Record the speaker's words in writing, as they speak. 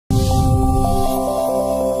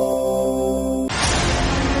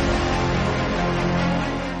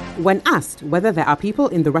When asked whether there are people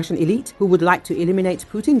in the Russian elite who would like to eliminate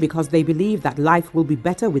Putin because they believe that life will be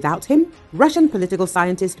better without him, Russian political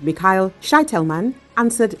scientist Mikhail Sheitelman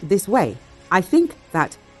answered this way: "I think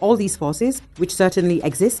that all these forces, which certainly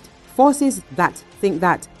exist, forces that think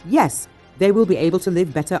that, yes, they will be able to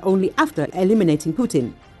live better only after eliminating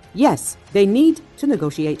Putin. Yes, they need to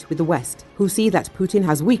negotiate with the West, who see that Putin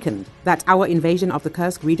has weakened, that our invasion of the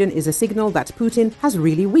Kursk region is a signal that Putin has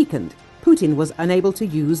really weakened. Putin was unable to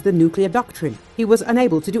use the nuclear doctrine. He was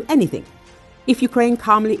unable to do anything. If Ukraine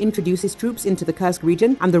calmly introduces troops into the Kursk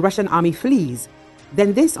region and the Russian army flees,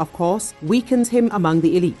 then this, of course, weakens him among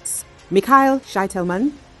the elites." Mikhail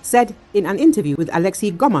Sheitelman said in an interview with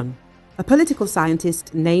Alexey Gomon, a political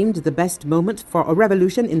scientist, named the best moment for a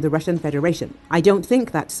revolution in the Russian Federation. "I don't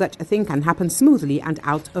think that such a thing can happen smoothly and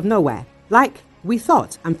out of nowhere. Like we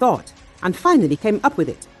thought and finally came up with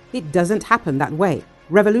it. It doesn't happen that way.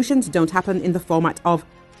 Revolutions don't happen in the format of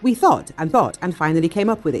we thought and finally came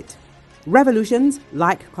up with it. Revolutions,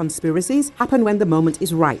 like conspiracies, happen when the moment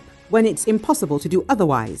is ripe, when it's impossible to do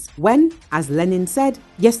otherwise, when, as Lenin said,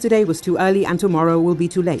 yesterday was too early and tomorrow will be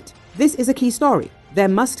too late. This is a key story. There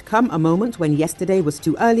must come a moment when yesterday was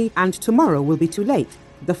too early and tomorrow will be too late.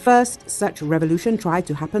 The first such revolution tried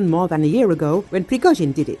to happen more than a year ago when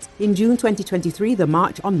Prigozhin did it. In June 2023, the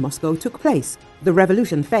march on Moscow took place. The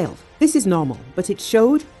revolution failed. This is normal, but it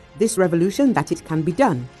showed this revolution that it can be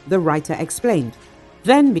done," the writer explained.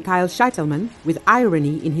 Then Mikhail Sheitelman, with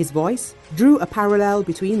irony in his voice, drew a parallel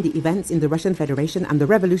between the events in the Russian Federation and the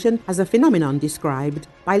revolution as a phenomenon described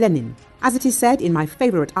by Lenin. As it is said in my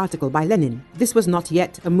favorite article by Lenin, this was not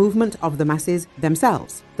yet a movement of the masses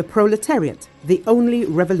themselves. The proletariat, the only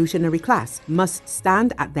revolutionary class, must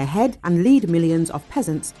stand at their head and lead millions of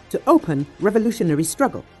peasants to open revolutionary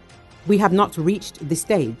struggle. We have not reached this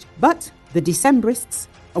stage, but the Decembrists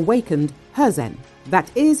awakened Kherson. That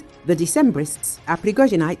is, the Decembrists are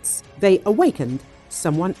Prigozhinites. They awakened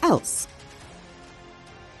someone else.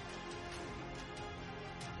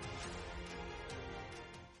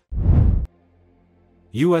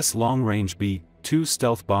 U.S. long-range B-2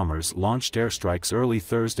 stealth bombers launched airstrikes early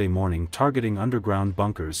Thursday morning targeting underground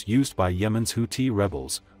bunkers used by Yemen's Houthi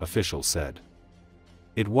rebels, officials said.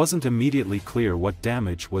 It wasn't immediately clear what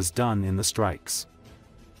damage was done in the strikes.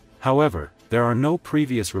 However, there are no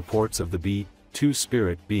previous reports of the B-2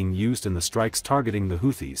 Spirit being used in the strikes targeting the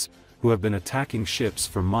Houthis, who have been attacking ships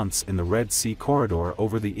for months in the Red Sea corridor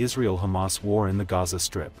over the Israel-Hamas war in the Gaza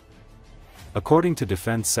Strip. According to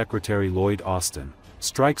Defense Secretary Lloyd Austin,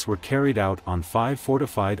 strikes were carried out on 5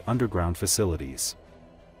 fortified underground facilities.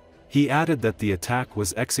 He added that the attack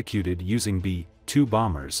was executed using B-2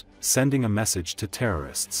 bombers, sending a message to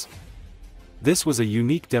terrorists. This was a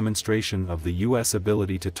unique demonstration of the U.S.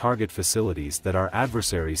 ability to target facilities that our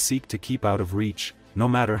adversaries seek to keep out of reach, no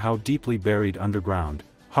matter how deeply buried underground,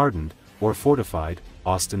 hardened, or fortified,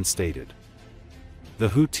 Austin stated. The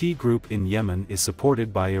Houthi group in Yemen is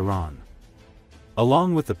supported by Iran.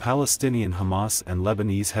 Along with the Palestinian Hamas and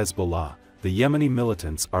Lebanese Hezbollah, the Yemeni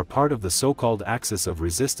militants are part of the so-called axis of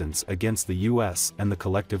resistance against the U.S. and the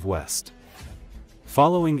collective West.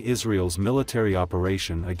 Following Israel's military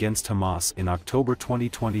operation against Hamas in October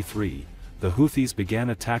 2023, the Houthis began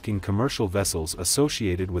attacking commercial vessels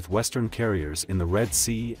associated with Western carriers in the Red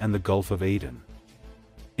Sea and the Gulf of Aden.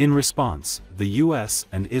 In response, the U.S.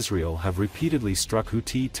 and Israel have repeatedly struck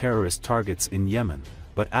Houthi terrorist targets in Yemen,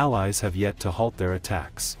 but allies have yet to halt their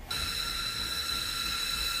attacks.